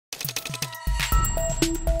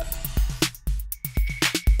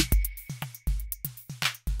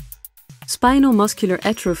Spinal muscular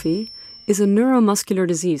atrophy is a neuromuscular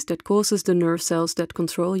disease that causes the nerve cells that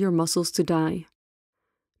control your muscles to die.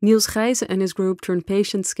 Niels Geijsen and his group turn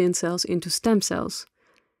patient skin cells into stem cells,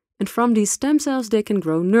 and from these stem cells they can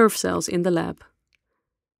grow nerve cells in the lab.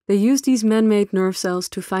 They use these man-made nerve cells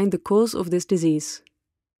to find the cause of this disease.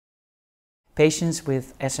 Patients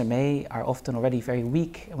with SMA are often already very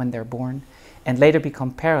weak when they're born and later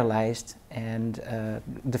become paralyzed and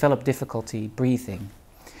develop difficulty breathing.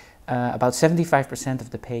 About 75%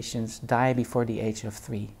 of the patients die before the age of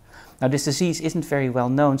 3. Now, this disease isn't very well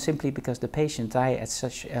known simply because the patients die at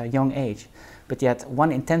such a young age, but yet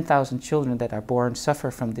 1 in 10,000 children that are born suffer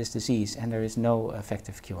from this disease and there is no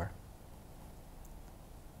effective cure.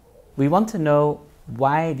 We want to know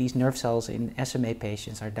why these nerve cells in SMA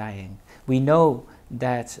patients are dying. We know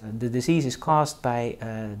that the disease is caused by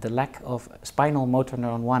the lack of spinal motor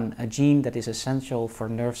neuron 1, a gene that is essential for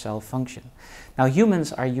nerve cell function. Now,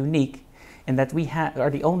 humans are unique in that we are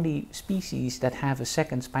the only species that have a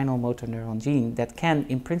second spinal motor neuron gene that can,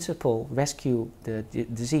 in principle, rescue the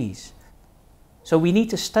disease. So we need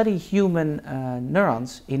to study human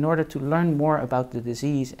neurons in order to learn more about the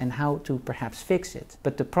disease and how to perhaps fix it.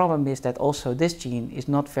 But the problem is that also this gene is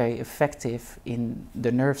not very effective in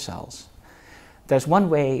the nerve cells. There's one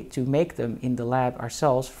way to make them in the lab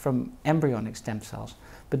ourselves from embryonic stem cells.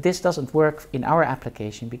 But this doesn't work in our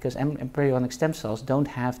application because embryonic stem cells don't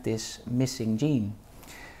have this missing gene.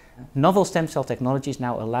 Novel stem cell technologies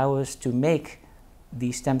now allow us to make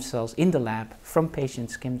these stem cells in the lab from patient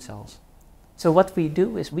skin cells. So what we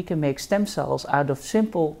do is we can make stem cells out of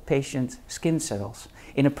simple patient skin cells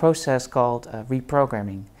in a process called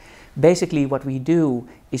reprogramming. Basically what we do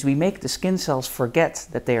is we make the skin cells forget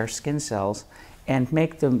that they are skin cells and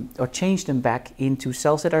make them or change them back into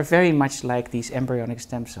cells that are very much like these embryonic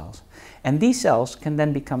stem cells. And these cells can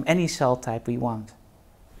then become any cell type we want.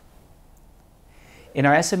 In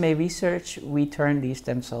our SMA research, we turn these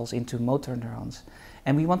stem cells into motor neurons.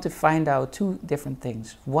 And we want to find out 2 different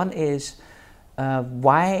things. One is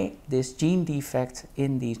why this gene defect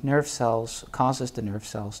in these nerve cells causes the nerve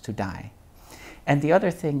cells to die. And the other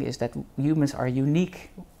thing is that humans are unique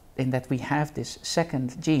in that we have this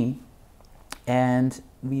second gene, and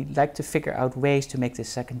we'd like to figure out ways to make this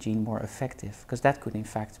second gene more effective, because that could in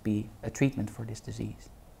fact be a treatment for this disease.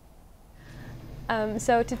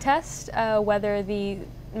 So to test whether the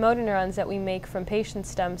motor neurons that we make from patient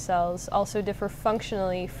stem cells also differ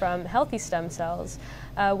functionally from healthy stem cells,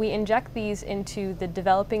 we inject these into the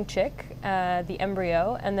developing chick, the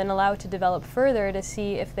embryo, and then allow it to develop further to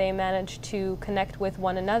see if they manage to connect with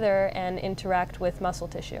one another and interact with muscle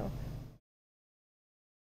tissue.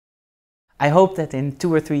 I hope that in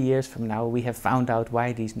 2 or 3 years from now we have found out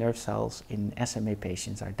why these nerve cells in SMA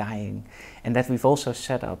patients are dying, and that we've also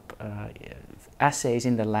set up assays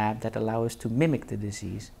in the lab that allow us to mimic the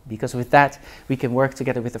disease, because with that we can work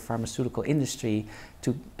together with the pharmaceutical industry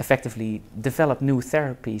to effectively develop new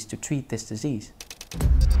therapies to treat this disease.